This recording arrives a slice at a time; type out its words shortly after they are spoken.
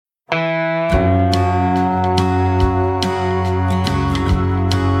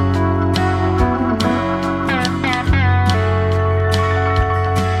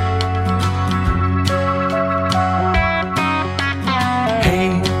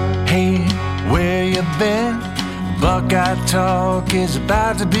Buckeye Talk is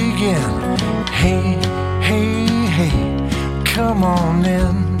about to begin. Hey, hey, hey, come on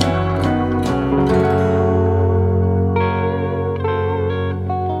in.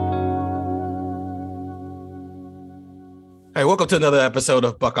 Hey, welcome to another episode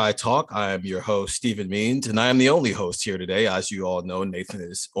of Buckeye Talk. I am your host, Stephen Means, and I am the only host here today. As you all know, Nathan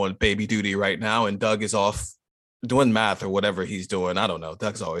is on baby duty right now, and Doug is off doing math or whatever he's doing. I don't know.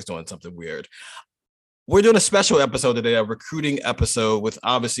 Doug's always doing something weird. We're doing a special episode today, a recruiting episode with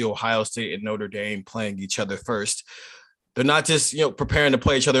obviously Ohio State and Notre Dame playing each other first. They're not just, preparing to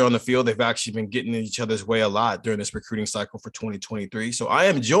play each other on the field. They've actually been getting in each other's way a lot during this recruiting cycle for 2023. So I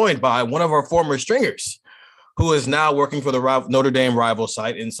am joined by one of our former stringers, who is now working for the Notre Dame rival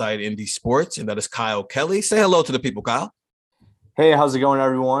site, Inside Indy Sports, and that is Kyle Kelly. Say hello to the people, Kyle. Hey, how's it going,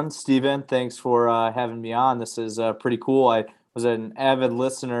 everyone? Steven, thanks for having me on. This is pretty cool. I was an avid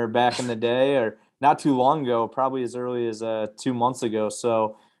listener back in the day, or not too long ago, probably as early as 2 months ago.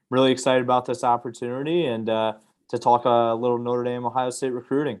 So really excited about this opportunity and to talk a little Notre Dame, Ohio State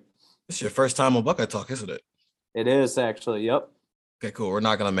recruiting. It's your first time on Buckeye Talk, isn't it? It is, actually. Yep. Okay, cool. We're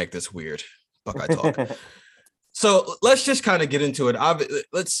not going to make this weird. Buckeye Talk. So let's just kind of get into it.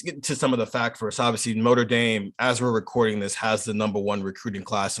 Let's get into some of the fact first. Obviously, Notre Dame, as we're recording this, has the number one recruiting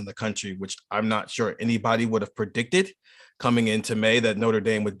class in the country, which I'm not sure anybody would have predicted coming into May that Notre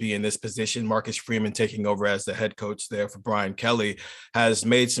Dame would be in this position. Marcus Freeman taking over as the head coach there for Brian Kelly has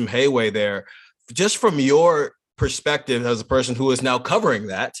made some headway there. Just from your perspective as a person who is now covering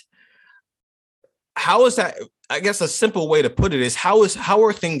that, how is that? I guess a simple way to put it is how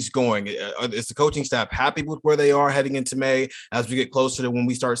are things going? Is the coaching staff happy with where they are heading into May as we get closer to when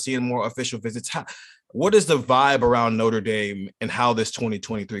we start seeing more official visits? What is the vibe around Notre Dame and how this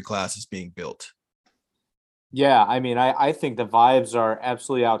 2023 class is being built? Yeah, I mean, I think the vibes are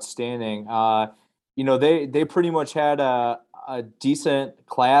absolutely outstanding. They pretty much had a decent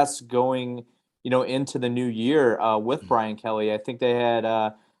class going, into the new year with Brian Kelly. I think they had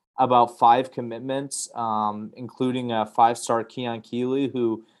about 5 commitments, including a 5-star Keon Keeley,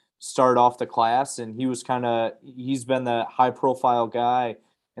 who started off the class, and he's been the high-profile guy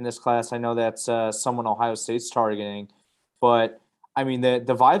in this class. I know that's someone Ohio State's targeting, but I mean the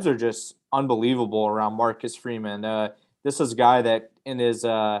vibes are just unbelievable around Marcus Freeman. This is a guy that in his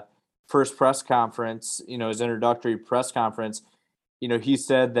first press conference, his introductory press conference, he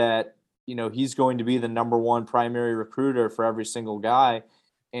said that he's going to be the number one primary recruiter for every single guy.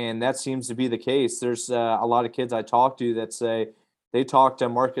 And that seems to be the case. There's a lot of kids I talk to that say they talk to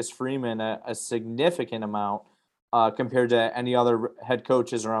Marcus Freeman a significant amount compared to any other head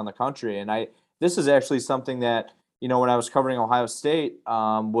coaches around the country. And this is actually something that, when I was covering Ohio State,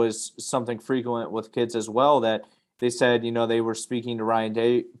 was something frequent with kids as well, that they said, they were speaking to Ryan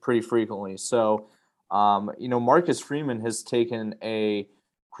Day pretty frequently. So, Marcus Freeman has taken a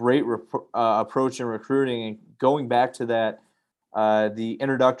great approach in recruiting, and going back to that, the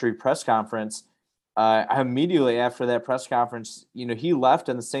introductory press conference, immediately after that press conference, he left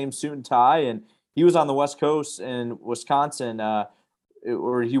in the same suit and tie, and he was on the West Coast in Wisconsin,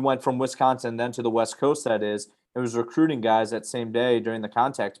 or he went from Wisconsin then to the West Coast, that is. It was recruiting guys that same day during the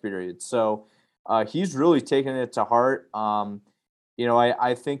contact period. So he's really taken it to heart.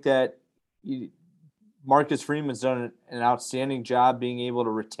 I think that Marcus Freeman's done an outstanding job being able to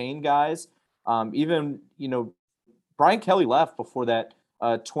retain guys. Even Brian Kelly left before that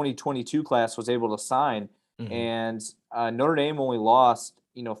 2022 class was able to sign, and Notre Dame only lost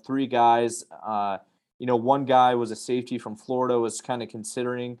 3 guys. One guy was a safety from Florida, was kind of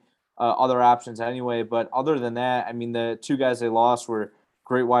considering other options anyway. But other than that, I mean, the 2 guys they lost were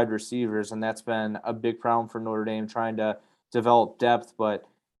great wide receivers, and that's been a big problem for Notre Dame trying to develop depth. But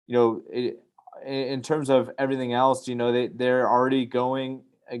in terms of everything else, they're already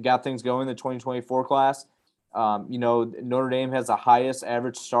got things going. The 2024 class. Notre Dame has the highest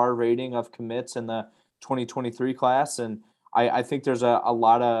average star rating of commits in the 2023 class. And I think there's a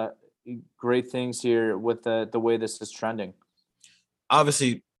lot of great things here with the way this is trending.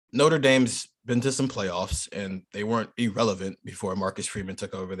 Obviously, Notre Dame's been to some playoffs, and they weren't irrelevant before Marcus Freeman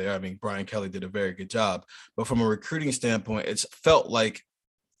took over there. I mean, Brian Kelly did a very good job. But from a recruiting standpoint, it's felt like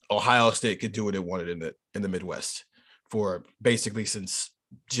Ohio State could do what it wanted in the Midwest for basically since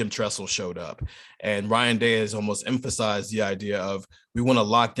Jim Tressel showed up. And Ryan Day has almost emphasized the idea of we want to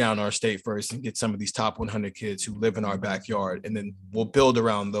lock down our state first and get some of these top 100 kids who live in our backyard, and then we'll build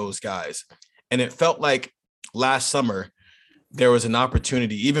around those guys. And it felt like last summer there was an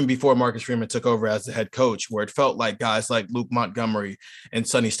opportunity, even before Marcus Freeman took over as the head coach, where it felt like guys like Luke Montgomery and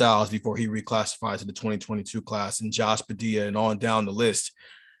Sonny Styles before he reclassified to the 2022 class, and Josh Padilla and on down the list,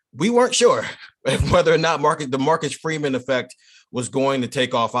 we weren't sure whether or not the Marcus Freeman effect was going to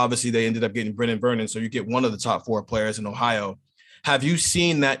take off. Obviously, they ended up getting Brennan Vernon, so you get one of the top 4 players in Ohio. Have you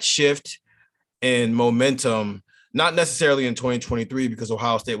seen that shift in momentum? Not necessarily in 2023 because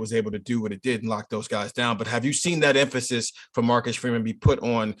Ohio State was able to do what it did and lock those guys down. But have you seen that emphasis for Marcus Freeman be put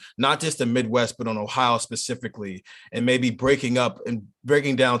on not just the Midwest, but on Ohio specifically, and maybe breaking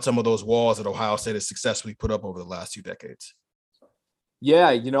down some of those walls that Ohio State has successfully put up over the last 2 decades?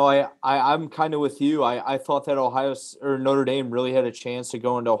 Yeah, I'm kind of with you. I thought that Notre Dame really had a chance to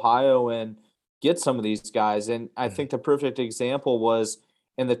go into Ohio and get some of these guys. And I think the perfect example was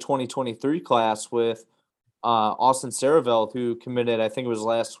in the 2023 class with Austin Saraveld, who committed, I think it was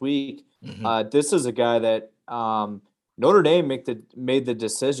last week. This is a guy that Notre Dame made the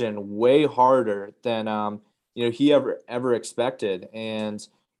decision way harder than he ever expected, and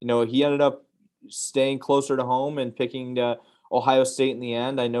he ended up staying closer to home and picking Ohio State in the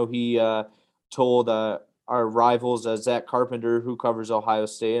end. I know he told our rivals, Zach Carpenter, who covers Ohio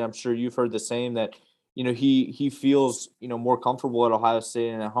State. I'm sure you've heard the same, that he feels more comfortable at Ohio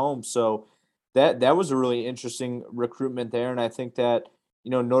State and at home. So that was a really interesting recruitment there, and I think that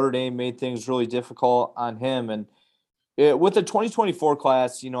Notre Dame made things really difficult on him. And with the 2024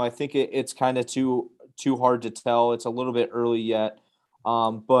 class, I think it's kind of too hard to tell. It's a little bit early yet,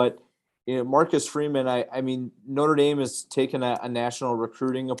 but Marcus Freeman, I mean, Notre Dame has taken a national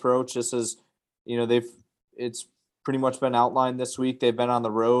recruiting approach. This is, it's pretty much been outlined this week. They've been on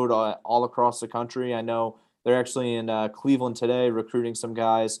the road all across the country. I know they're actually in Cleveland today recruiting some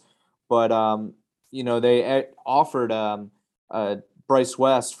guys. But, they offered Bryce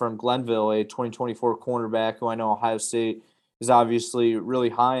West from Glenville, a 2024 cornerback, who I know Ohio State is obviously really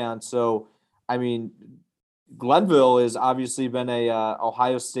high on. So, I mean, Glenville has obviously been a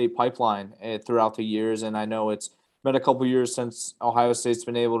Ohio State pipeline throughout the years, and I know it's been a couple years since Ohio State's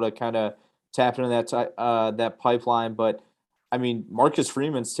been able to kind of tap into that pipeline. But, I mean, Marcus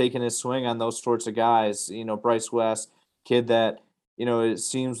Freeman's taken his swing on those sorts of guys. Bryce West, kid that – it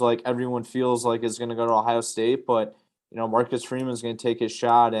seems like everyone feels like is going to go to Ohio State, but, Marcus Freeman's going to take his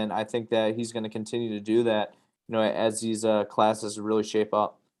shot, and I think that he's going to continue to do that, as these classes really shape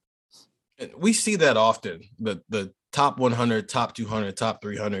up. We see that often, the top 100, top 200, top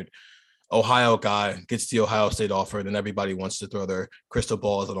 300 Ohio guy gets the Ohio State offer, and then everybody wants to throw their crystal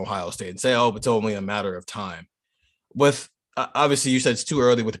balls on Ohio State and say, oh, it's only a matter of time. With obviously, you said it's too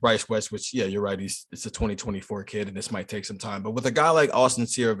early with Bryce West, which, yeah, you're right. It's a 2024 kid, and this might take some time. But with a guy like Austin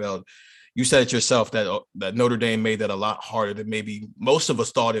Saraveld, you said it yourself that Notre Dame made that a lot harder than maybe most of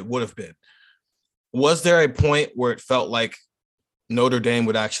us thought it would have been. Was there a point where it felt like Notre Dame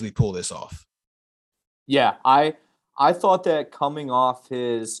would actually pull this off? Yeah, I thought that coming off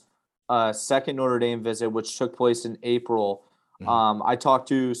his second Notre Dame visit, which took place in April, I talked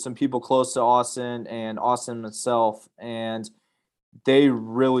to some people close to Austin and Austin himself, and they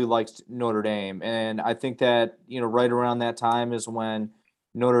really liked Notre Dame. And I think that, right around that time is when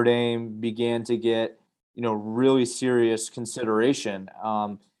Notre Dame began to get, really serious consideration.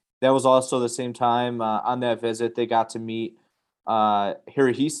 That was also the same time on that visit they got to meet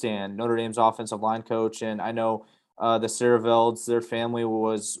Harry Hiestand, Notre Dame's offensive line coach. And I know the Saravelds, their family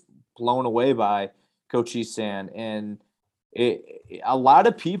was blown away by Coach Hiestand. And a lot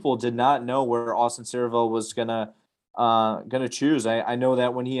of people did not know where Austin Saraveld was gonna choose. I know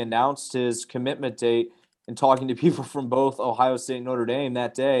that when he announced his commitment date and talking to people from both Ohio State and Notre Dame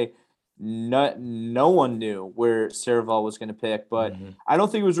that day, no one knew where Saraveld was going to pick. But I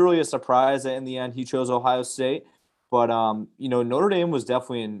don't think it was really a surprise that in the end he chose Ohio State. But Notre Dame was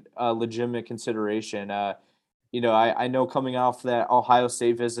definitely in legitimate consideration. I know coming off that Ohio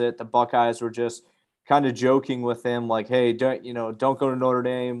State visit, the Buckeyes were just kind of joking with him, like, hey, don't go to Notre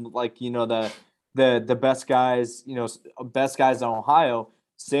Dame. Like, the best guys, best guys in Ohio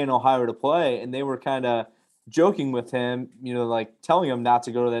stay in Ohio to play. And they were kind of joking with him, like telling him not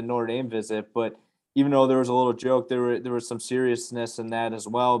to go to that Notre Dame visit. But even though there was a little joke, there was some seriousness in that as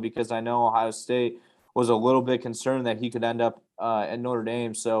well, because I know Ohio State was a little bit concerned that he could end up at Notre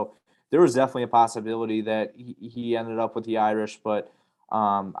Dame. So there was definitely a possibility that he ended up with the Irish, but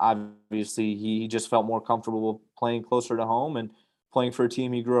obviously he just felt more comfortable playing closer to home and playing for a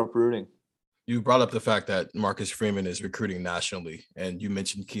team he grew up rooting. You brought up the fact that Marcus Freeman is recruiting nationally, and you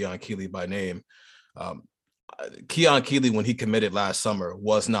mentioned Keon Keeley by name. Keon Keeley, when he committed last summer,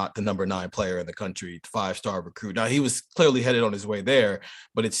 was not the number 9 player in the country, 5-star recruit. Now, he was clearly headed on his way there,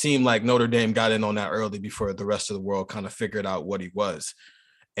 but it seemed like Notre Dame got in on that early before the rest of the world kind of figured out what he was.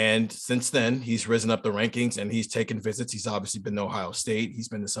 And since then, he's risen up the rankings and he's taken visits. He's obviously been to Ohio State. He's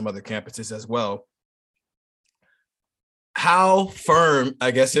been to some other campuses as well. how firm,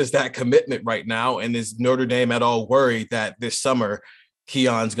 I guess, is that commitment right now? And is Notre Dame at all worried that this summer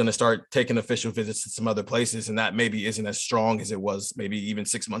Keion's going to start taking official visits to some other places, and that maybe isn't as strong as it was maybe even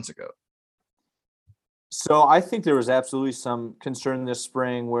 6 months ago? So I think there was absolutely some concern this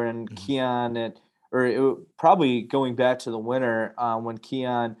spring when Keion probably going back to the winter when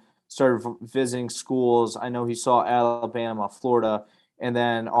Keion started visiting schools. I know he saw Alabama, Florida, and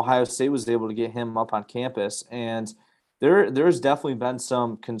then Ohio State was able to get him up on campus. And there's definitely been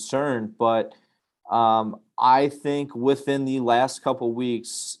some concern, but I think within the last couple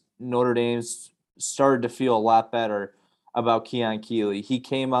weeks, Notre Dame's started to feel a lot better about Keon Keeley. He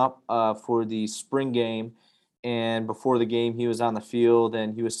came up for the spring game, and before the game, he was on the field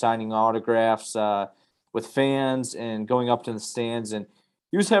and he was signing autographs with fans and going up to the stands, and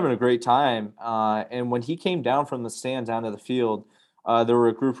he was having a great time. And when he came down from the stands onto the field, there were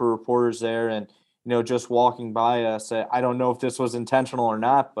a group of reporters there, and just walking by us. I don't know if this was intentional or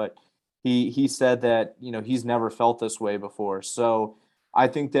not, but he said that he's never felt this way before. So I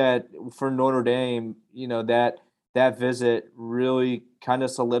think that for Notre Dame, that visit really kind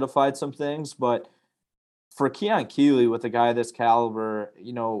of solidified some things. But for Keon Keeley, with a guy this caliber,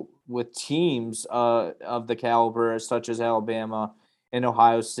 with teams of the caliber such as Alabama and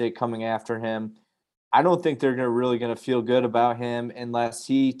Ohio State coming after him, I don't think they're really going to feel good about him unless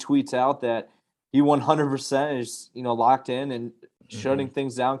he tweets out that he 100% is locked in and shutting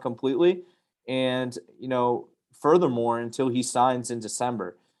things down completely. And furthermore, until he signs in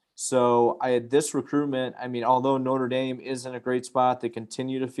December. So this recruitment, although Notre Dame is in a great spot, they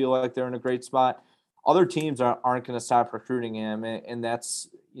continue to feel like they're in a great spot. Other teams aren't going to stop recruiting him, and that's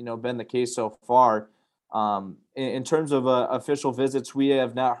been the case so far. In terms of official visits, we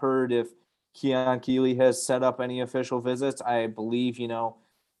have not heard if Keon Keeley has set up any official visits. I believe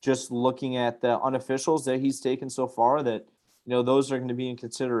just looking at the unofficials that he's taken so far, that those are going to be in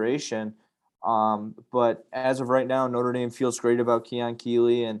consideration. But as of right now, Notre Dame feels great about Keon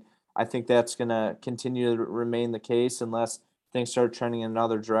Keeley, and I think that's going to continue to remain the case unless things start trending in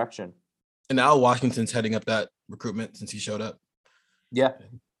another direction. And Al Washington's heading up that recruitment since he showed up. Yeah.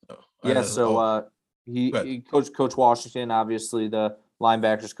 So he Coach Washington, obviously the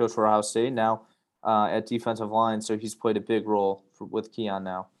linebackers coach for Ohio State, now at defensive line. So he's played a big role with Keon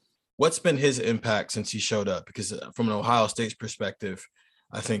now. What's been his impact since he showed up? Because from an Ohio State's perspective,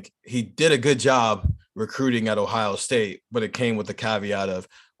 I think he did a good job recruiting at Ohio State, but it came with the caveat of,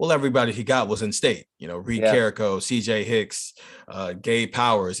 well, everybody he got was in state. Reed Carrico, CJ Hicks, Gabe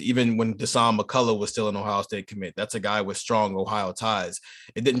Powers. Even when Deshaun McCullough was still an Ohio State commit, that's a guy with strong Ohio ties.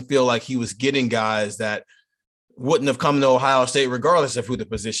 It didn't feel like he was getting guys that wouldn't have come to Ohio State regardless of who the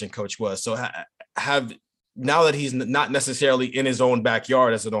position coach was. So now that he's not necessarily in his own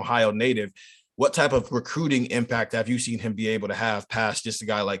backyard as an Ohio native, what type of recruiting impact have you seen him be able to have past just a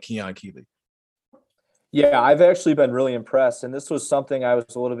guy like Keon Keeley? Yeah, I've actually been really impressed. And this was something I was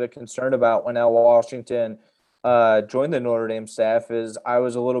a little bit concerned about when Al Washington joined the Notre Dame staff. Is I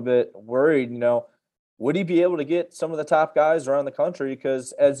was a little bit worried, would he be able to get some of the top guys around the country?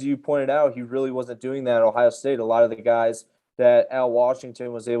 Because as you pointed out, he really wasn't doing that at Ohio State. A lot of the guys that Al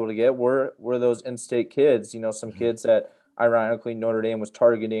Washington was able to get were those in-state kids, some kids that ironically Notre Dame was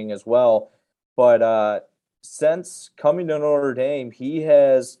targeting as well. But since coming to Notre Dame, he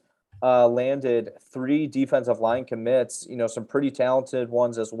has landed 3 defensive line commits, some pretty talented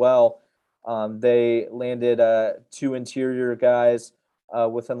ones as well. They landed 2 interior guys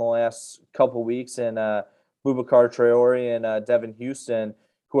within the last couple weeks, and Boubacar Traore and Devin Houston,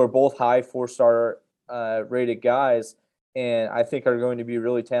 who are both high 4-star rated guys, and I think are going to be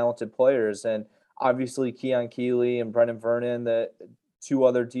really talented players. And obviously Keon Keeley and Brennan Vernon, the 2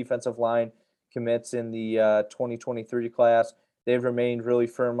 other defensive line commits in the 2023 class, they've remained really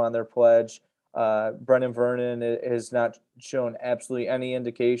firm on their pledge. Brennan Vernon has not shown absolutely any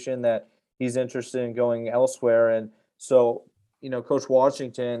indication that he's interested in going elsewhere. And so, Coach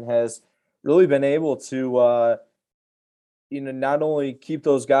Washington has really been able to, not only keep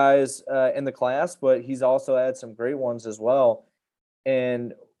those guys in the class, but he's also had some great ones as well.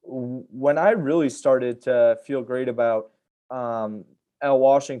 And when I really started to feel great about Al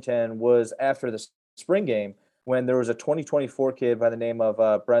Washington was after the spring game, when there was a 2024 kid by the name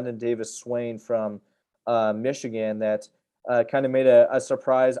of Brendan Davis Swain from Michigan that kind of made a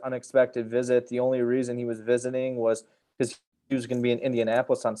surprise, unexpected visit. The only reason he was visiting was because he was going to be in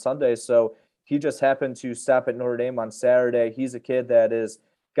Indianapolis on Sunday. So he just happened to stop at Notre Dame on Saturday. He's a kid that is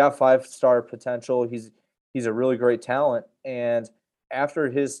got 5-star potential. He's a really great talent. And after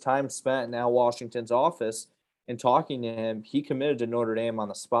his time spent in Al Washington's office and talking to him, he committed to Notre Dame on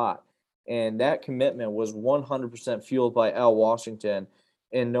the spot. and that commitment was 100% fueled by Al Washington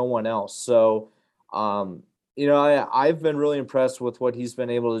and no one else. So, I've been really impressed with what he's been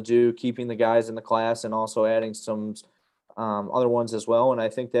able to do, keeping the guys in the class and also adding some other ones as well. And I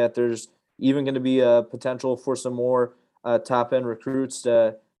think that there's even going to be a potential for some more top end recruits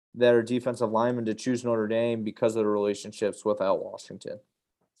that are defensive linemen to choose Notre Dame because of the relationships with Al Washington.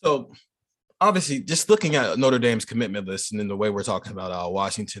 So obviously, just looking at Notre Dame's commitment list and then the way we're talking about Al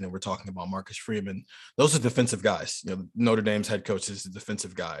Washington and we're talking about Marcus Freeman, those are defensive guys. Notre Dame's head coach is a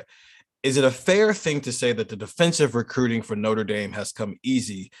defensive guy. Is it a fair thing to say that the defensive recruiting for Notre Dame has come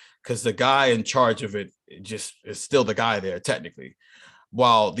easy because the guy in charge of it just is still the guy there technically,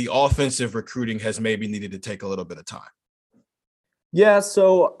 while the offensive recruiting has maybe needed to take a little bit of time? Yeah,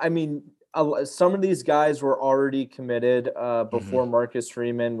 so I mean, some of these guys were already committed before Marcus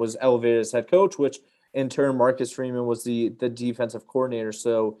Freeman was elevated as head coach, which in turn Marcus Freeman was the defensive coordinator.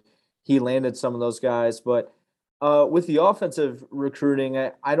 So he landed some of those guys, but with the offensive recruiting,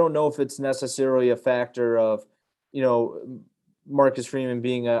 I don't know if it's necessarily a factor of, Marcus Freeman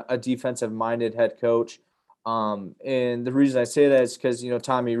being a defensive-minded head coach. And the reason I say that is because,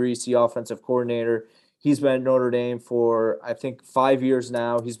 Tommy Rees, the offensive coordinator, he's been at Notre Dame for, I think, 5 years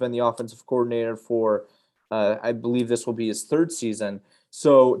now. He's been the offensive coordinator for, I believe this will be his third season.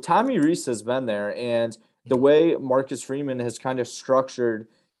 So Tommy Rees has been there. And the way Marcus Freeman has kind of structured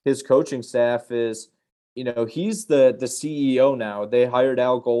his coaching staff is, he's the CEO now. They hired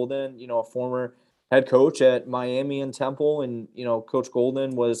Al Golden, a former head coach at Miami and Temple. And, Coach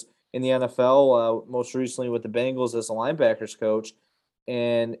Golden was in the NFL, most recently with the Bengals as a linebackers coach.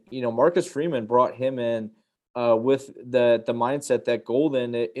 And, Marcus Freeman brought him in with the mindset that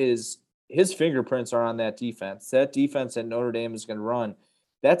Golden is his fingerprints are on that defense. That defense that Notre Dame is going to run,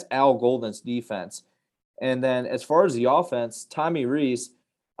 that's Al Golden's defense. And then as far as the offense, Tommy Rees,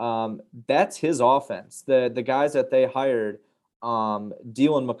 that's his offense. The guys that they hired, Dylan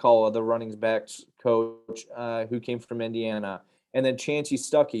McCullough, the running backs coach, who came from Indiana, and then Chancey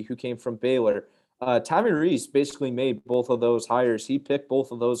Stuckey, who came from Baylor. Tommy Rees basically made both of those hires. He picked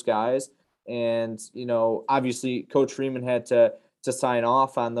both of those guys, and obviously Coach Freeman had to sign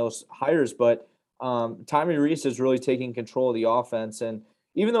off on those hires, but Tommy Rees is really taking control of the offense. And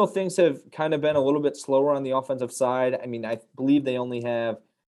even though things have kind of been a little bit slower on the offensive side, I mean, I believe they only have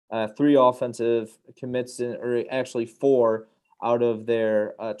 3 offensive commits, or actually 4 out of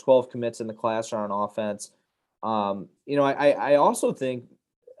their 12 commits in the class are on offense. I also think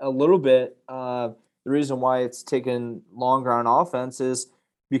a little bit the reason why it's taken longer on offense is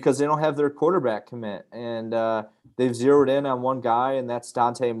because they don't have their quarterback commit, and they've zeroed in on one guy, and that's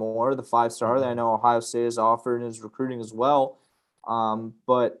Dante Moore, the 5-star that I know Ohio State has offered and is recruiting as well.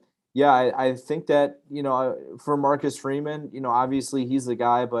 But yeah, I think that, for Marcus Freeman, obviously he's the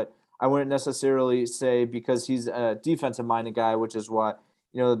guy, but I wouldn't necessarily say because he's a defensive-minded guy, which is what,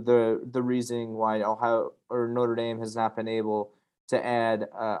 the reason why Ohio or Notre Dame has not been able to add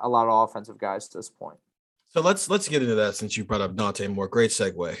a lot of offensive guys to this point. So let's get into that since you brought up Dante Moore. Great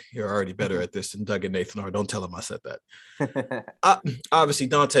segue. You're already better at this than Doug and Nathan are. Don't tell them I said that. Obviously,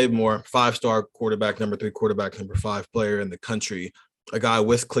 Dante Moore, 5-star quarterback, number 3 quarterback, number 5 player in the country, a guy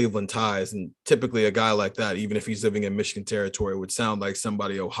with Cleveland ties. And typically a guy like that, even if he's living in Michigan territory, would sound like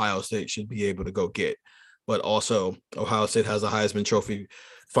somebody Ohio State should be able to go get. But also Ohio State has a Heisman Trophy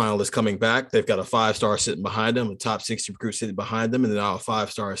finalist coming back. They've got a 5-star sitting behind them, a top 60 recruit sitting behind them, and then now a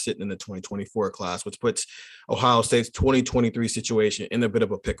 5-star sitting in the 2024 class, which puts Ohio State's 2023 situation in a bit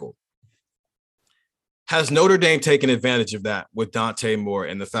of a pickle. Has Notre Dame taken advantage of that with Dante Moore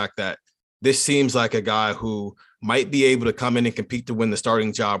and the fact that this seems like a guy who might be able to come in and compete to win the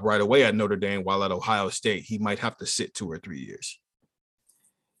starting job right away at Notre Dame, while at Ohio State, he might have to sit 2 or 3 years?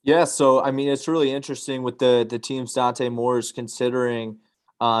 Yeah, so I mean, it's really interesting with the teams Dante Moore is considering.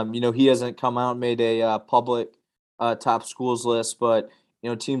 He hasn't come out and made a public top schools list, but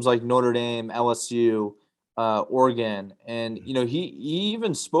teams like Notre Dame, LSU, Oregon, and he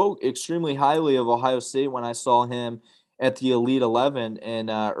even spoke extremely highly of Ohio State when I saw him at the Elite 11 in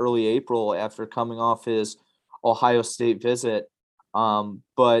early April after coming off his Ohio State visit.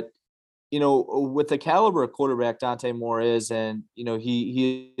 But with the caliber of quarterback Dante Moore is, and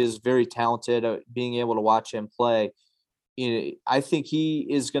he is very talented. Being able to watch him play, I think he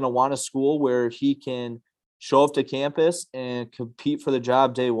is going to want a school where he can show up to campus and compete for the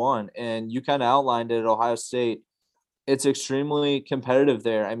job day one. And you kind of outlined it at Ohio State. It's extremely competitive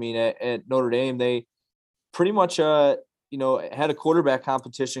there. I mean, at Notre Dame, they pretty much, had a quarterback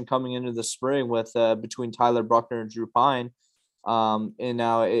competition coming into the spring with between Tyler Buchner and Drew Pine. And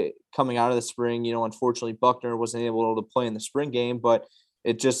now coming out of the spring, unfortunately Buchner wasn't able to play in the spring game, but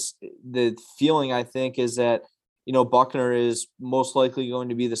it just, the feeling I think is that, Buckner is most likely going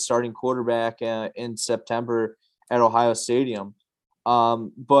to be the starting quarterback in September at Ohio Stadium.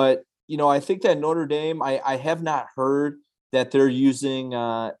 But, I think that Notre Dame, I have not heard that they're using,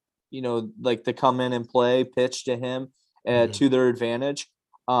 like the come in and play pitch to him to their advantage.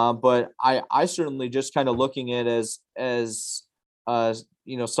 But I certainly just kind of looking at it as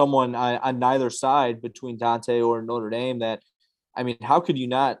someone on neither side between Dante or Notre Dame that, I mean, how could you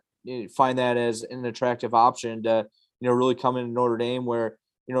not find that as an attractive option to, really come into Notre Dame where,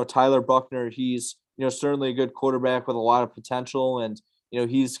 Tyler Buckner, he's, certainly a good quarterback with a lot of potential and,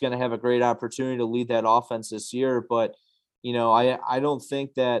 he's going to have a great opportunity to lead that offense this year. But, I don't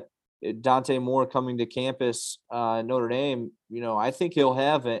think that Dante Moore coming to campus, Notre Dame, I think he'll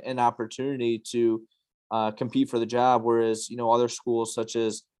have an opportunity to compete for the job. Whereas, other schools such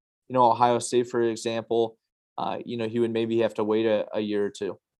as, Ohio State, for example, he would maybe have to wait a year or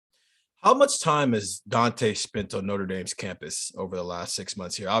two. How much time has Dante spent on Notre Dame's campus over the last 6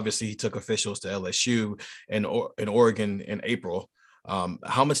 months here? Obviously, he took officials to LSU and in Oregon in April.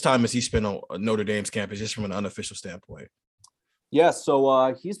 How much time has he spent on Notre Dame's campus just from an unofficial standpoint? Yeah,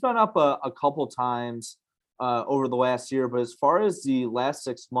 so he's been up a couple times over the last year, but as far as the last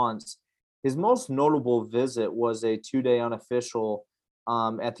 6 months, his most notable visit was a 2-day unofficial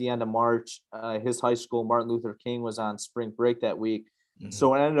at the end of March. His high school, Martin Luther King, was on spring break that week.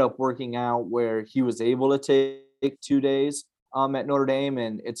 So it ended up working out where he was able to take 2 days at Notre Dame,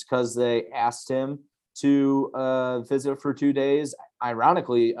 and it's because they asked him to visit for 2 days.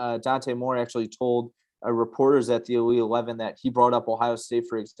 Ironically, Dante Moore actually told reporters at the Elite 11 that he brought up Ohio State,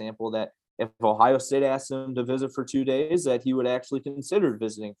 for example, that if Ohio State asked him to visit for 2 days, that he would actually consider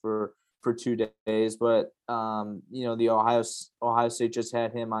visiting for 2 days. But, the Ohio State just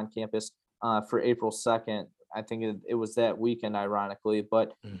had him on campus for April 2nd. I think it was that weekend, ironically.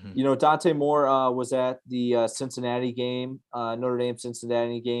 But, Dante Moore was at the Cincinnati game, Notre Dame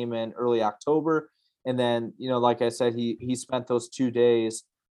Cincinnati game in early October. And then, like I said, he spent those 2 days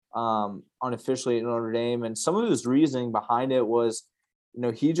unofficially at Notre Dame. And some of his reasoning behind it was,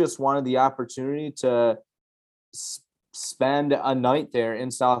 he just wanted the opportunity to spend a night there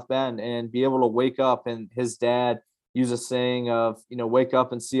in South Bend and be able to wake up. And his dad used a saying of, wake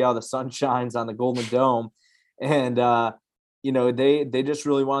up and see how the sun shines on the Golden Dome. And, they just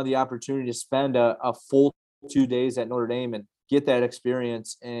really wanted the opportunity to spend a full 2 days at Notre Dame and get that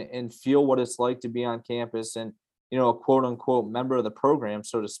experience and feel what it's like to be on campus and, a quote unquote member of the program,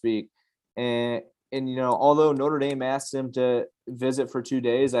 so to speak. And although Notre Dame asked him to visit for 2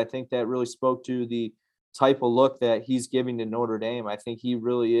 days, I think that really spoke to the type of look that he's giving to Notre Dame. I think he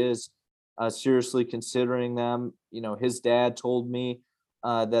really is seriously considering them. His dad told me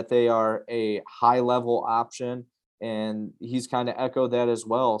that they are a high level option, and he's kind of echoed that as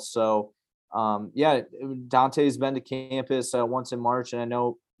well. So, Dante's been to campus once in March, and I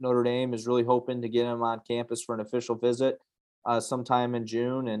know Notre Dame is really hoping to get him on campus for an official visit sometime in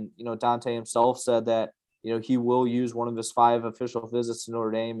June. And, Dante himself said that, he will use one of his 5 official visits to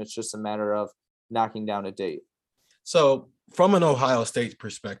Notre Dame. It's just a matter of knocking down a date. So from an Ohio State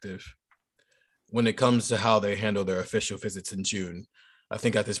perspective, when it comes to how they handle their official visits in June, I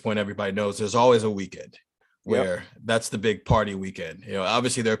think at this point, everybody knows there's always a weekend where that's the big party weekend.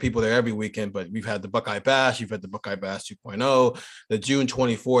 Obviously there are people there every weekend, but we've had the Buckeye Bash, you've had the Buckeye Bash 2.0. The June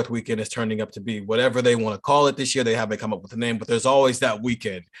 24th weekend is turning up to be whatever they want to call it this year. They haven't come up with a name, but there's always that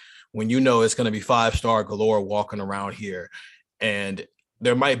weekend when it's going to be 5-star galore walking around here. And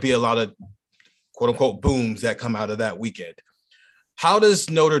there might be a lot of quote unquote booms that come out of that weekend. How does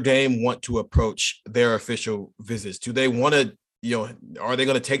Notre Dame want to approach their official visits? Do they want to, are they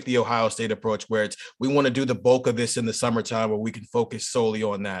going to take the Ohio State approach where we want to do the bulk of this in the summertime where we can focus solely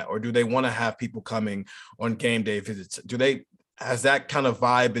on that? Or do they want to have people coming on game day visits? Has that kind of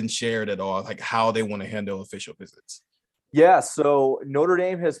vibe been shared at all? Like how they want to handle official visits? Yeah. So Notre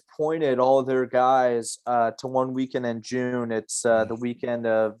Dame has pointed all of their guys to one weekend in June. It's the weekend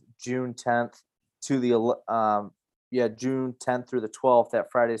of June 10th to June 10th through the 12th,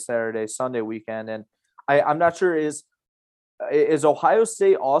 that Friday, Saturday, Sunday weekend. And I'm not sure, is Ohio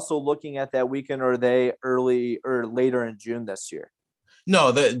State also looking at that weekend, or are they early or later in June this year?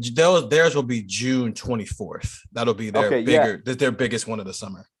 No, theirs will be June 24th. That'll be their their biggest one of the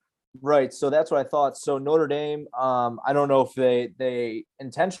summer. Right. So that's what I thought. So Notre Dame, I don't know if they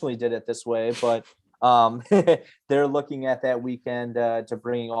intentionally did it this way, but they're looking at that weekend to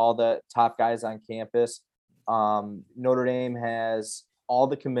bring all the top guys on campus. Notre Dame has all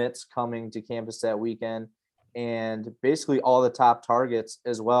the commits coming to campus that weekend, and basically all the top targets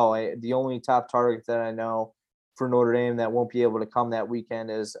as well. The only top target that I know for Notre Dame that won't be able to come that weekend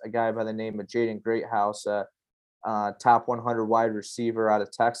is a guy by the name of Jaden Greathouse, top 100 wide receiver out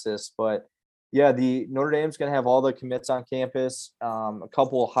of Texas. But yeah, the Notre Dame's going to have all the commits on campus, a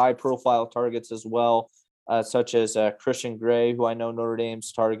couple of high profile targets as well, such as Christian Gray, who I know Notre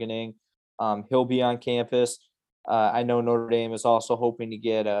Dame's targeting. He'll be on campus. I know Notre Dame is also hoping to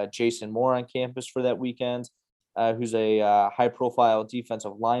get Jason Moore on campus for that weekend, who's a high profile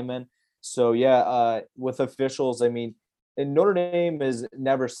defensive lineman. So yeah, with officials, I mean, and Notre Dame has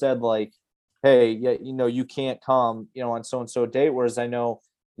never said like, hey, yeah, you can't come, on so and so date. Whereas I know,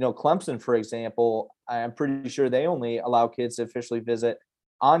 Clemson, for example, I'm pretty sure they only allow kids to officially visit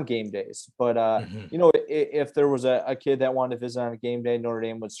on game days. But if there was a kid that wanted to visit on a game day, Notre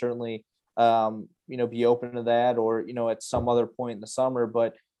Dame would certainly be open to that, or at some other point in the summer.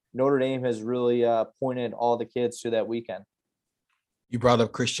 But Notre Dame has really pointed all the kids to that weekend. You brought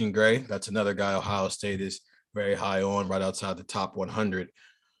up Christian Gray. That's another guy Ohio State is very high on, right outside the top 100.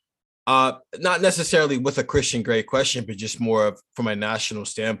 Not necessarily with a Christian Gray question, but just more of from a national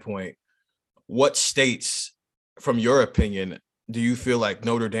standpoint. What states, from your opinion, do you feel like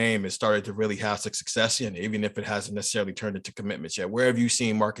Notre Dame has started to really have success in, even if it hasn't necessarily turned into commitments yet? Where have you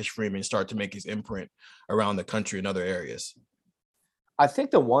seen Marcus Freeman start to make his imprint around the country in other areas? I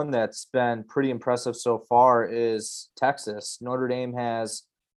think the one that's been pretty impressive so far is Texas. Notre Dame has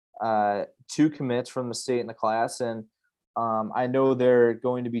 2 commits from the state in the class, and I know they're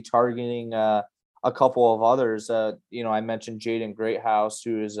going to be targeting a couple of others. I mentioned Jaden Greathouse,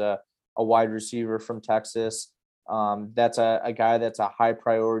 who is a wide receiver from Texas. That's a guy that's a high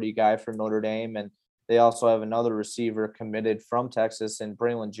priority guy for Notre Dame, and they also have another receiver committed from Texas, and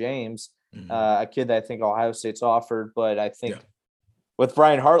Braylon James, a kid that I think Ohio State's offered, but I think. Yeah. With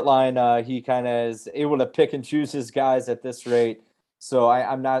Brian Hartline, he kind of is able to pick and choose his guys at this rate. So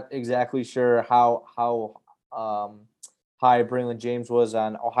I'm not exactly sure how high Braylon James was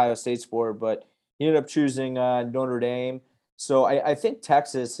on Ohio State's board, but he ended up choosing Notre Dame. So I think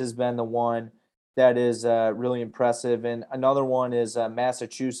Texas has been the one that is really impressive. And another one is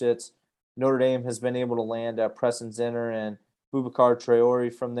Massachusetts. Notre Dame has been able to land Preston Zinner and Boubacar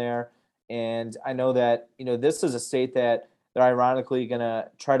Traore from there. And I know that, this is a state that they're ironically going to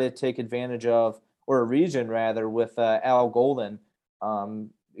try to take advantage of, or a region rather, with Al Golden,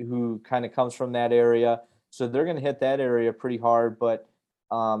 who kind of comes from that area. So they're going to hit that area pretty hard. But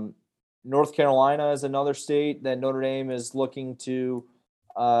North Carolina is another state that Notre Dame is looking to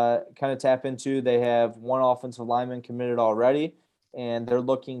kind of tap into. They have 1 offensive lineman committed already, and they're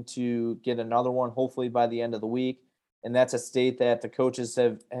looking to get another one hopefully by the end of the week. And that's a state that the coaches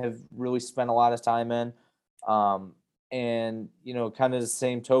have really spent a lot of time in. And, kind of the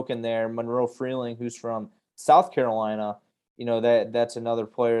same token there, Monroe Freeling, who's from South Carolina, that's another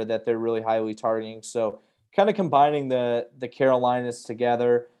player that they're really highly targeting. So kind of combining the Carolinas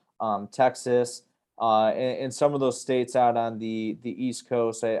together, Texas, and some of those states out on the East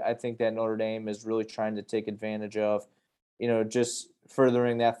Coast, I think that Notre Dame is really trying to take advantage of, just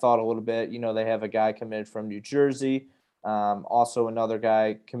furthering that thought a little bit. They have a guy committed from New Jersey, also another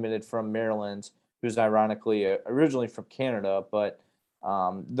guy committed from Maryland, who's ironically originally from Canada. But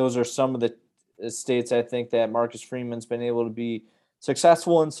those are some of the states I think that Marcus Freeman's been able to be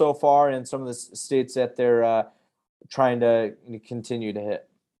successful in so far, and some of the states that they're trying to continue to hit.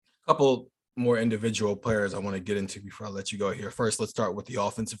 A couple more individual players I want to get into before I let you go here. First, let's start with the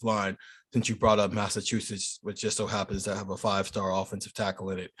offensive line. Since you brought up Massachusetts, which just so happens to have a 5-star offensive tackle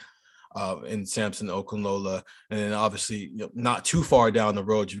in it, in Samson Okunlola. And then obviously, not too far down the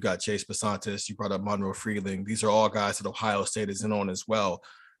road, you've got Chase Basantis. You brought up Monroe Freeling. These are all guys that Ohio State is in on as well.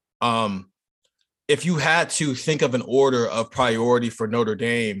 If you had to think of an order of priority for Notre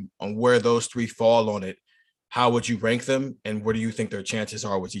Dame on where those 3 fall on it, how would you rank them? And what do you think their chances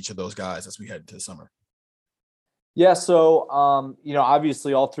are with each of those guys as we head into the summer? Yeah, so,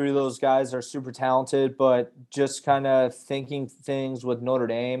 obviously all 3 of those guys are super talented, but just kind of thinking things with Notre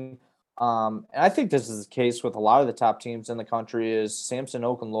Dame, and I think this is the case with a lot of the top teams in the country, is Samson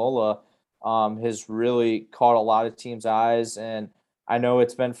Okunlola has really caught a lot of teams' eyes. And I know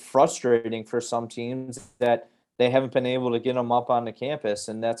it's been frustrating for some teams that they haven't been able to get him up on the campus,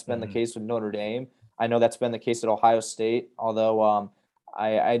 and that's been the case with Notre Dame. I know that's been the case at Ohio State, although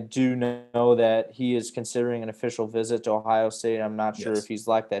I do know that he is considering an official visit to Ohio State. I'm not sure if he's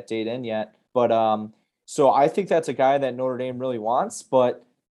locked that date in yet. But so I think that's a guy that Notre Dame really wants, but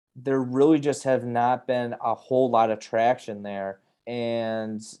there really just have not been a whole lot of traction there.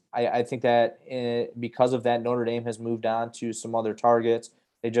 And I think that because of that, Notre Dame has moved on to some other targets.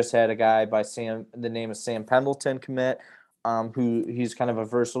 They just had a guy by the name of Sam Pendleton commit, who he's kind of a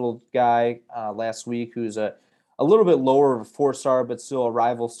versatile guy last week, who's a a little bit lower of a 4-star, but still a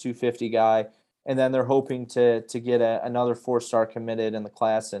Rivals 250 guy. And then they're hoping to get another 4-star committed in the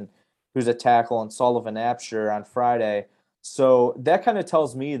class, and who's a tackle, and Sullivan Absher on Friday. So that kind of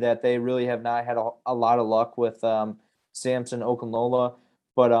tells me that they really have not had a lot of luck with Samson Okunlola.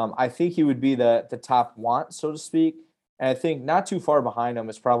 But I think he would be the top want, so to speak. And I think not too far behind him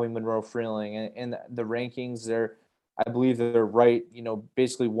is probably Monroe Freeling. And the rankings, I believe they're right,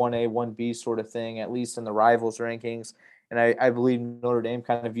 basically 1A, 1B sort of thing, at least in the Rivals rankings. And I believe Notre Dame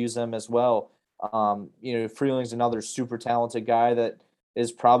kind of views them as well. Freeling's another super talented guy that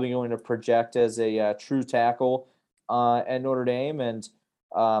is probably going to project as a true tackle at Notre Dame. And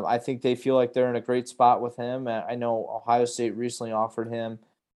I think they feel like they're in a great spot with him. I know Ohio State recently offered him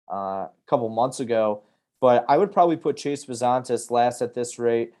a couple months ago, but I would probably put Chase Bizantis last at this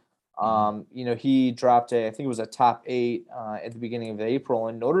rate. He dropped I think it was a top 8 at the beginning of April,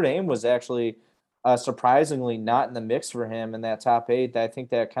 and Notre Dame was actually surprisingly not in the mix for him in that top 8. I think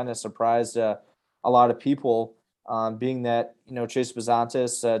that kind of surprised a lot of people, being that, Chase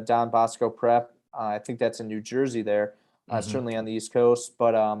Bizantis, Don Bosco Prep, I think that's in New Jersey there, certainly on the East Coast.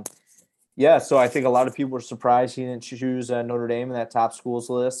 But so I think a lot of people were surprised he didn't choose Notre Dame in that top schools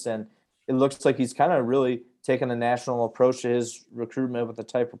list. And it looks like he's kind of really taken a national approach to his recruitment with the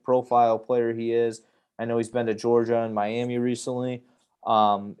type of profile player he is. I know he's been to Georgia and Miami recently.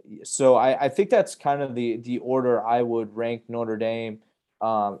 So I think that's kind of the order I would rank Notre Dame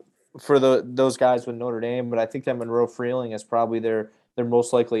for those guys with Notre Dame. But I think that Monroe Freeling is probably their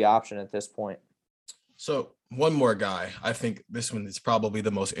most likely option at this point. So one more guy. I think this one is probably the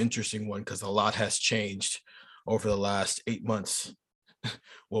most interesting one because a lot has changed over the last 8 months.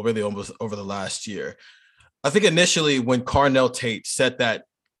 Well, really almost over the last year. I think initially when Carnell Tate set that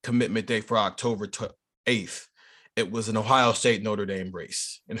commitment date for October 8th, it was an Ohio State Notre Dame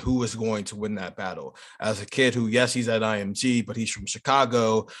race and who was going to win that battle. As a kid who, yes, he's at IMG, but he's from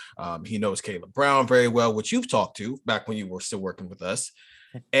Chicago. He knows Caleb Brown very well, which you've talked to back when you were still working with us.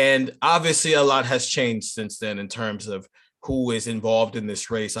 And obviously a lot has changed since then in terms of who is involved in this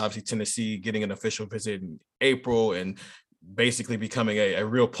race. Obviously Tennessee getting an official visit in April and basically becoming a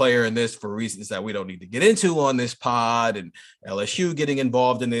real player in this for reasons that we don't need to get into on this pod, and LSU getting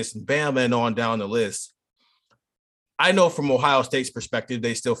involved in this, and Bama and on down the list. I know from Ohio State's perspective,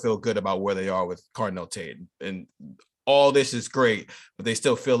 they still feel good about where they are with Carnell Tate, and all this is great, but they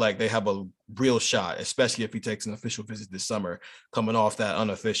still feel like they have a real shot, especially if he takes an official visit this summer, coming off that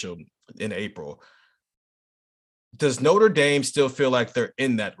unofficial in April. Does Notre Dame still feel like they're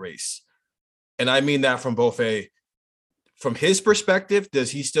in that race? And I mean that from his perspective, does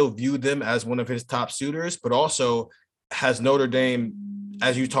he still view them as one of his top suitors? But also, has Notre Dame,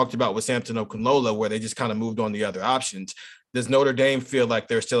 as you talked about with Samson Okunlola, where they just kind of moved on the other options, does Notre Dame feel like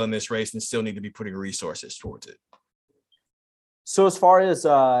they're still in this race and still need to be putting resources towards it? So as far as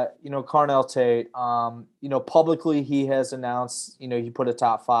Carnell Tate, publicly he has announced, he put a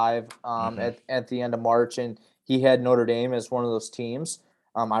top 5 at the end of March, and he had Notre Dame as one of those teams.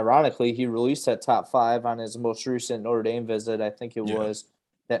 Ironically, he released that top 5 on his most recent Notre Dame visit. I think it was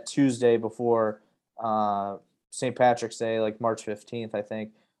that Tuesday before St. Patrick's Day, like March 15th, I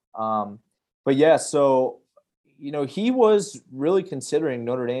think. But yeah, so, he was really considering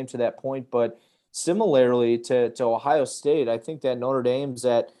Notre Dame to that point. But similarly to Ohio State, I think that Notre Dame's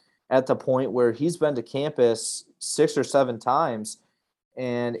at the point where he's been to campus 6 or 7 times.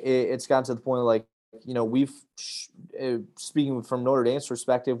 And it's gotten to the point of like, we've speaking from Notre Dame's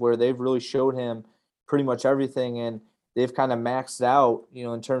perspective, where they've really showed him pretty much everything, and they've kind of maxed out,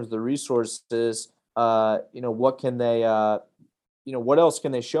 in terms of the resources. What can they, what else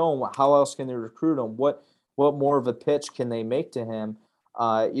can they show him? How else can they recruit him? What more of a pitch can they make to him?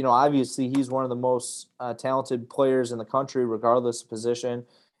 Obviously he's one of the most talented players in the country, regardless of position,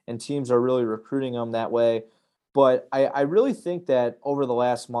 and teams are really recruiting him that way. But I really think that over the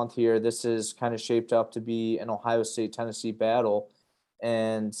last month here, this is kind of shaped up to be an Ohio State-Tennessee battle.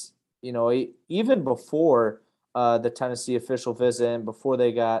 And, even before the Tennessee official visit, and before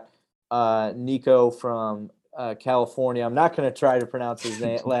they got Nico from California, I'm not going to try to pronounce his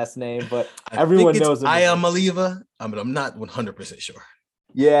last name, but everyone knows him. Iamaleava, but I'm not 100% sure.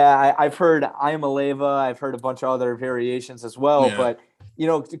 Yeah, I've heard Iamaleava. I've heard a bunch of other variations as well. Yeah. But,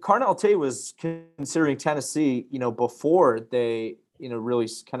 Carnell Tate was considering Tennessee, before they, really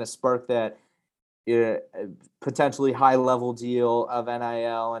kind of sparked that potentially high-level deal of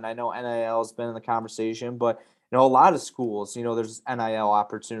NIL. And I know NIL has been in the conversation, but, a lot of schools, there's NIL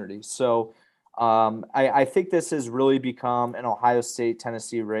opportunities. So I think this has really become an Ohio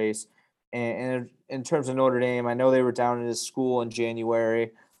State-Tennessee race. And in terms of Notre Dame, I know they were down in his school in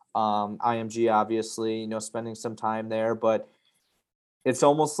January. IMG, obviously, spending some time there, but it's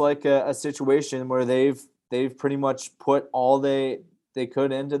almost like a situation where they've pretty much put all they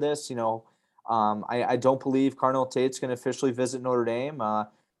could into this. I don't believe Cardinal Tate's going to officially visit Notre Dame.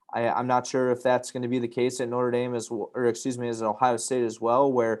 I'm not sure if that's going to be the case at Notre Dame as at Ohio State as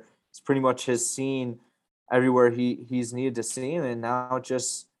well, where it's pretty much has seen everywhere he's needed to see, and now it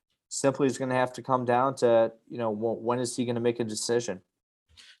just simply is going to have to come down to when is he going to make a decision.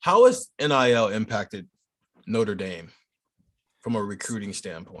 How has NIL impacted Notre Dame from a recruiting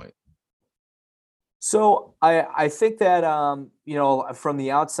standpoint? So I think that from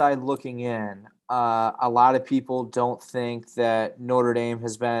the outside looking in, a lot of people don't think that Notre Dame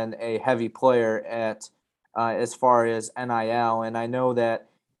has been a heavy player at as far as NIL, and I know that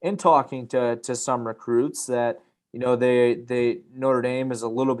in talking to some recruits that they Notre Dame is a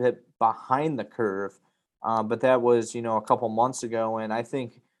little bit behind the curve, but that was a couple months ago, and I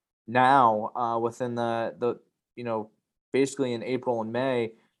think now within the basically in April and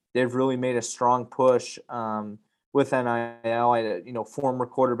May, they've really made a strong push with NIL. Former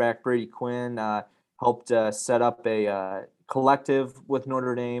quarterback Brady Quinn helped set up a collective with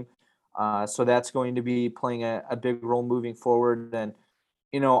Notre Dame. So that's going to be playing a big role moving forward. And,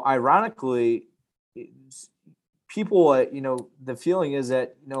 ironically, people, the feeling is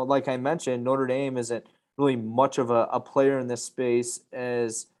that, like I mentioned, Notre Dame isn't really much of a player in this space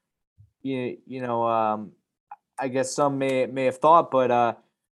as, I guess some may have thought, but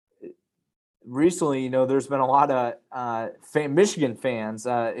recently, there's been a lot of Michigan fans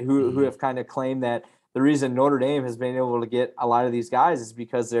who have kind of claimed that the reason Notre Dame has been able to get a lot of these guys is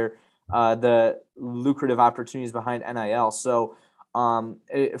because they're the lucrative opportunities behind NIL. So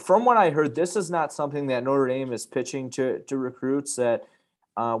from what I heard, this is not something that Notre Dame is pitching to recruits that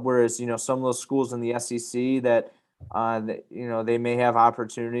whereas, some of those schools in the SEC that, they may have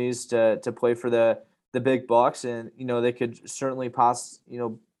opportunities to play for the big bucks, and, they could certainly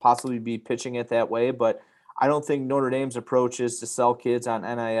possibly be pitching it that way. But I don't think Notre Dame's approach is to sell kids on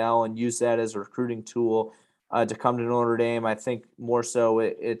NIL and use that as a recruiting tool to come to Notre Dame. I think more so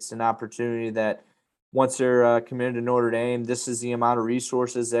it's an opportunity that once they're committed to Notre Dame, this is the amount of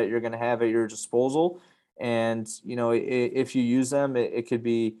resources that you're going to have at your disposal. And, if you use them, it could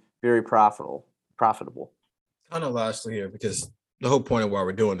be very profitable. Kind of lastly here, because the whole point of why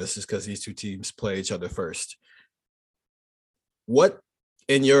we're doing this is because these two teams play each other first. What,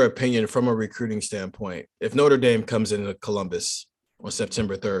 in your opinion, from a recruiting standpoint, if Notre Dame comes into Columbus on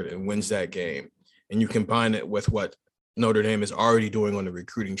September 3rd and wins that game, and you combine it with what Notre Dame is already doing on the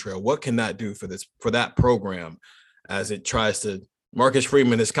recruiting trail, what can that do for that program as it tries to? Marcus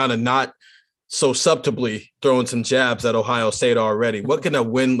Freeman is kind of not so subtly throwing some jabs at Ohio State already. What can a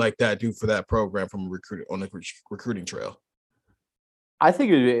win like that do for that program from on the recruiting trail? I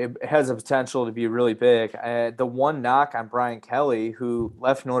think it has the potential to be really big. The one knock on Brian Kelly, who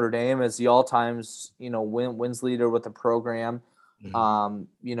left Notre Dame as the all-time, wins leader with the program.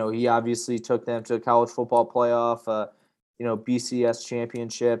 Mm-hmm. He obviously took them to a college football playoff, BCS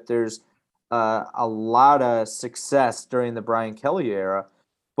championship. There's a lot of success during the Brian Kelly era,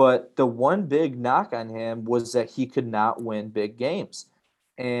 but the one big knock on him was that he could not win big games,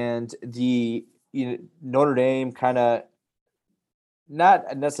 and Notre Dame kind of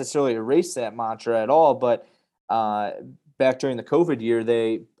not necessarily erase that mantra at all, but back during the COVID year,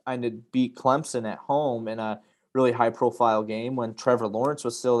 they beat Clemson at home in a really high-profile game when Trevor Lawrence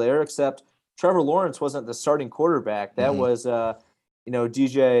was still there, except Trevor Lawrence wasn't the starting quarterback. That was,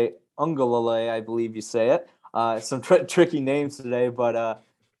 DJ Ungalale, I believe you say it. Some tricky names today, but,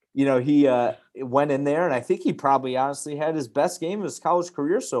 he went in there, and I think he probably honestly had his best game of his college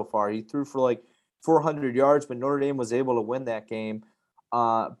career so far. He threw for like 400 yards, but Notre Dame was able to win that game.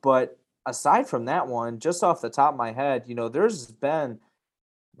 But aside from that one, just off the top of my head, there's been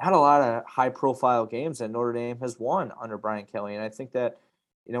not a lot of high-profile games that Notre Dame has won under Brian Kelly. And I think that,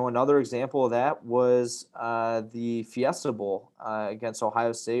 another example of that was the Fiesta Bowl against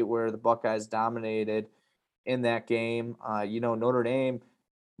Ohio State, where the Buckeyes dominated in that game. Notre Dame,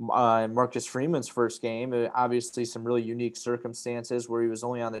 Marcus Freeman's first game, obviously some really unique circumstances where he was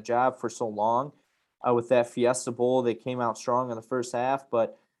only on the job for so long. With that Fiesta Bowl, they came out strong in the first half,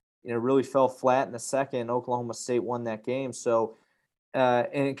 but really fell flat in the second. Oklahoma State won that game. So,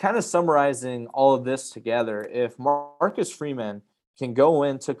 and kind of summarizing all of this together, if Marcus Freeman can go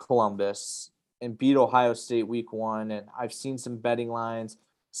into Columbus and beat Ohio State week 1, and I've seen some betting lines,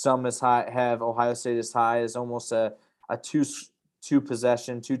 some as high have Ohio State as high as almost a two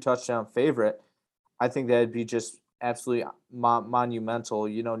possession, 2 touchdown favorite, I think that'd be just absolutely monumental.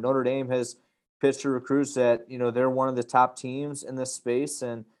 Notre Dame has pitched to recruits that, they're one of the top teams in this space,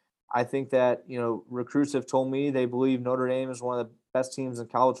 and I think that, recruits have told me they believe Notre Dame is one of the best teams in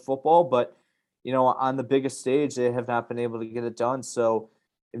college football, but, on the biggest stage, they have not been able to get it done. So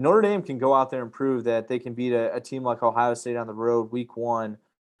if Notre Dame can go out there and prove that they can beat a team like Ohio State on the road week one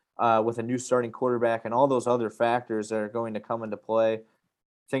with a new starting quarterback and all those other factors that are going to come into play, I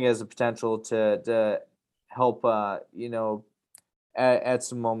think it has the potential to help, add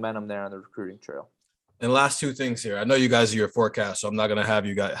some momentum there on the recruiting trail. And last two things here. I know you guys are your forecast, so I'm not going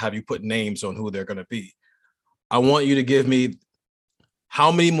to have you put names on who they're going to be. I want you to give me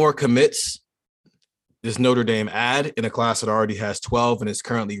how many more commits does Notre Dame add in a class that already has 12 and is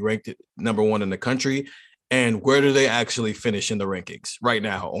currently ranked number 1 in the country, and where do they actually finish in the rankings right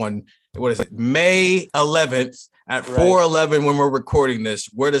now on May 11th at 4:11 when we're recording this?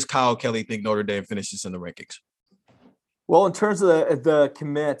 Where does Kyle Kelly think Notre Dame finishes in the rankings? Well, in terms of the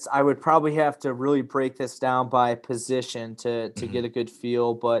commits, I would probably have to really break this down by position to get a good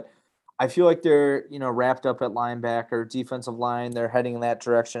feel. But I feel like they're, wrapped up at linebacker, defensive line. They're heading in that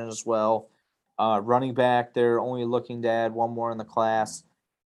direction as well. Running back, they're only looking to add one more in the class.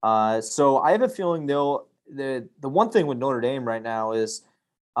 So I have a feeling the one thing with Notre Dame right now is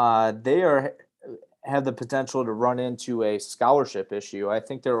they have the potential to run into a scholarship issue. I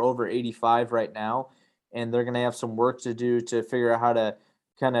think they're over 85 right now, and they're going to have some work to do to figure out how to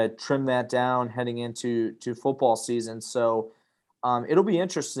kind of trim that down heading into football season. So it'll be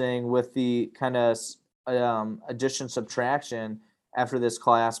interesting with the kind of addition subtraction after this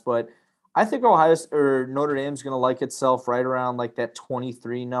class, but I think Notre Dame's going to like itself right around like that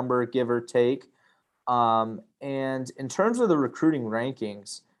 23 number, give or take. And in terms of the recruiting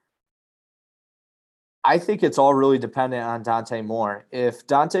rankings, I think it's all really dependent on Dante Moore. If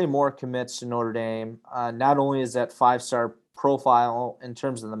Dante Moore commits to Notre Dame, not only is that 5-star profile in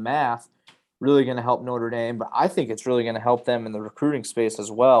terms of the math really going to help Notre Dame, but I think it's really going to help them in the recruiting space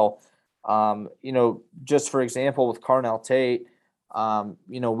as well. Just for example, with Carnell Tate,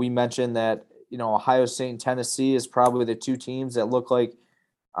 we mentioned that, Ohio State and Tennessee is probably the two teams that look like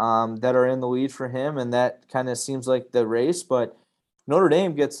that are in the lead for him, and that kind of seems like the race. But Notre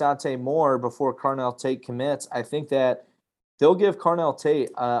Dame gets Dante Moore before Carnell Tate commits. I think that they'll give Carnell Tate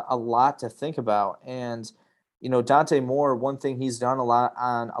a lot to think about. And, Dante Moore, one thing he's done a lot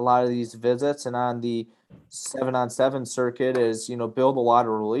on a lot of these visits and on the 7-on-7 circuit is, build a lot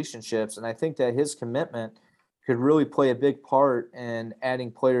of relationships. And I think that his commitment could really play a big part in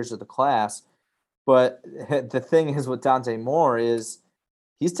adding players to the class. But the thing is with Dante Moore is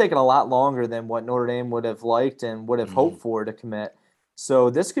he's taken a lot longer than what Notre Dame would have liked and would have hoped for to commit.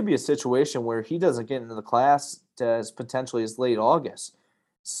 So this could be a situation where he doesn't get into the class as potentially as late August.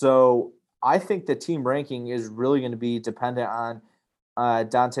 So I think the team ranking is really going to be dependent on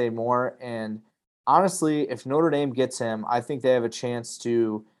Dante Moore. And honestly, if Notre Dame gets him, I think they have a chance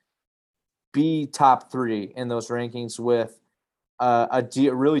to be top 3 in those rankings with a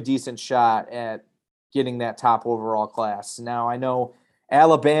really decent shot at getting that top overall class. Now, I know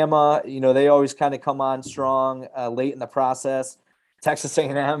Alabama, they always kind of come on strong late in the process. Texas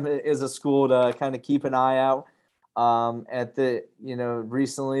A&M is a school to kind of keep an eye out at the,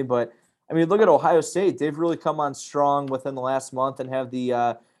 recently. But, I mean, look at Ohio State. They've really come on strong within the last month and have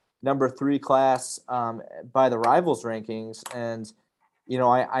the number 3 class by the Rivals rankings. And,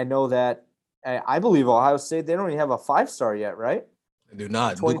 I know that I believe Ohio State, they don't even have a 5-star yet, right? They do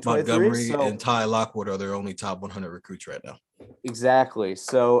not. Luke Montgomery and Ty Lockwood are their only top 100 recruits right now. Exactly.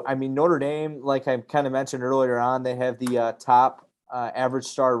 So, I mean, Notre Dame, like I kind of mentioned earlier on, they have the top average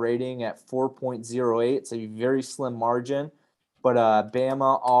star rating at 4.08. It's a very slim margin. But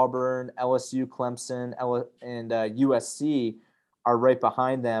Bama, Auburn, LSU, Clemson, and USC are right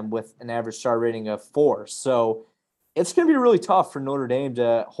behind them with an average star rating of 4. So it's going to be really tough for Notre Dame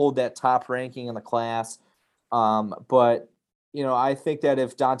to hold that top ranking in the class. But, I think that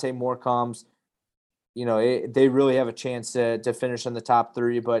if Dante Moore comes, they really have a chance to finish in the top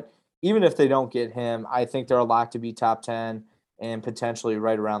 3. But even if they don't get him, I think they're a lock to be top 10 and potentially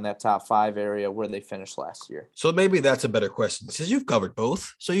right around that top 5 area where they finished last year. So maybe that's a better question. Since you've covered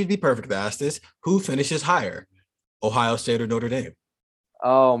both, so you'd be perfect to ask this. Who finishes higher, Ohio State or Notre Dame?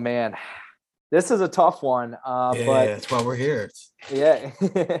 Oh, man. This is a tough one. But that's why we're here. Yeah.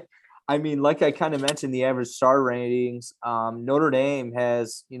 I mean, like I kind of mentioned, the average star ratings, Notre Dame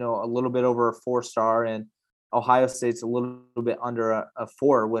has, a little bit over a 4-star, and Ohio State's a little bit under a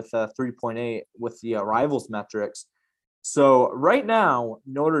 4 with a 3.8 with the Rivals metrics. So right now,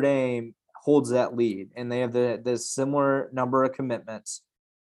 Notre Dame holds that lead, and they have the similar number of commitments.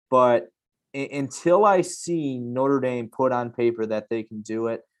 But until I see Notre Dame put on paper that they can do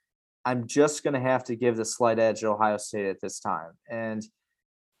it, I'm just going to have to give the slight edge to Ohio State at this time. And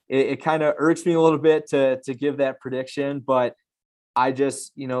it kind of irks me a little bit to give that prediction, but I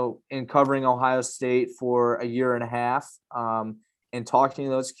just, in covering Ohio State for a year and a half, and talking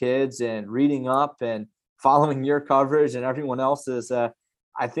to those kids and reading up and following your coverage and everyone else's,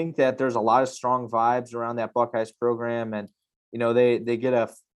 I think that there's a lot of strong vibes around that Buckeyes program. And, they get a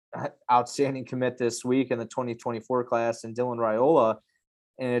outstanding commit this week in the 2024 class and Dylan Raiola.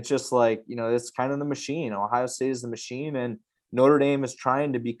 And it's just like, it's kind of the machine. Ohio State is the machine and Notre Dame is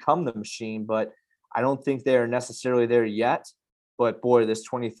trying to become the machine, but I don't think they're necessarily there yet. But boy, this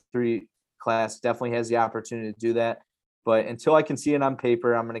 23 class definitely has the opportunity to do that. But until I can see it on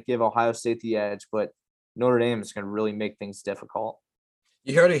paper, I'm going to give Ohio State the edge, but Notre Dame is going to really make things difficult.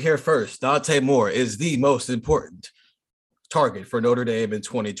 You heard it here first. Dante Moore is the most important target for Notre Dame in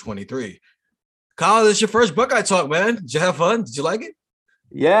 2023. Kyle, this is your first Buckeye Talk, man. Did you have fun? Did you like it?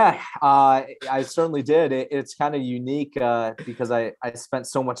 Yeah, I certainly did. It's kind of unique because I spent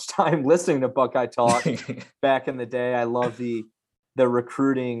so much time listening to Buckeye Talk back in the day. I love the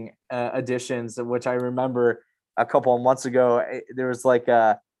recruiting editions, which I remember a couple of months ago. There was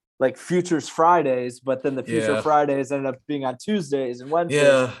like Futures Fridays, but then the Future Fridays ended up being on Tuesdays and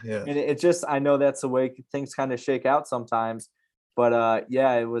Wednesdays. Yeah. And it just, I know that's the way things kind of shake out sometimes. But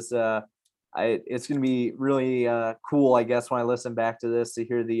it was. It's going to be really cool, I guess, when I listen back to this to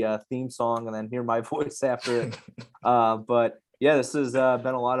hear the theme song and then hear my voice after it. But yeah, this has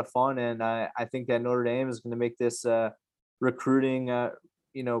been a lot of fun. And I think that Notre Dame is going to make this recruiting,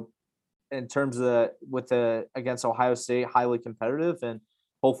 in terms of against Ohio State, highly competitive and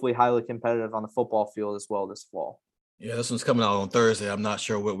hopefully highly competitive on the football field as well this fall. Yeah, this one's coming out on Thursday. I'm not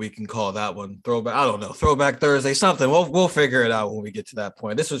sure what we can call that one. Throwback, I don't know. Throwback Thursday, something. We'll figure it out when we get to that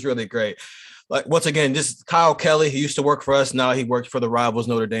point. This was really great. Like, once again, just Kyle Kelly. He used to work for us. Now he works for the Rivals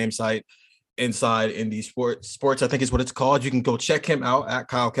Notre Dame site, Inside Indy Sports, I think is what it's called. You can go check him out at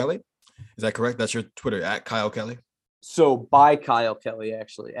Kyle Kelly. Is that correct? That's your Twitter, at Kyle Kelly. So by Kyle Kelly,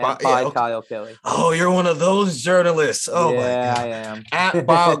 actually. Okay. Kyle Kelly. Oh, you're one of those journalists. Oh, yeah, my God. I am.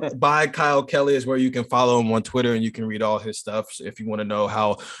 At by Kyle Kelly is where you can follow him on Twitter and you can read all his stuff. So if you want to know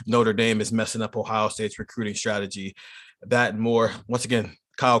how Notre Dame is messing up Ohio State's recruiting strategy, that and more. Once again,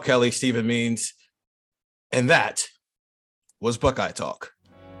 Kyle Kelly, Stephen Means. And that was Buckeye Talk.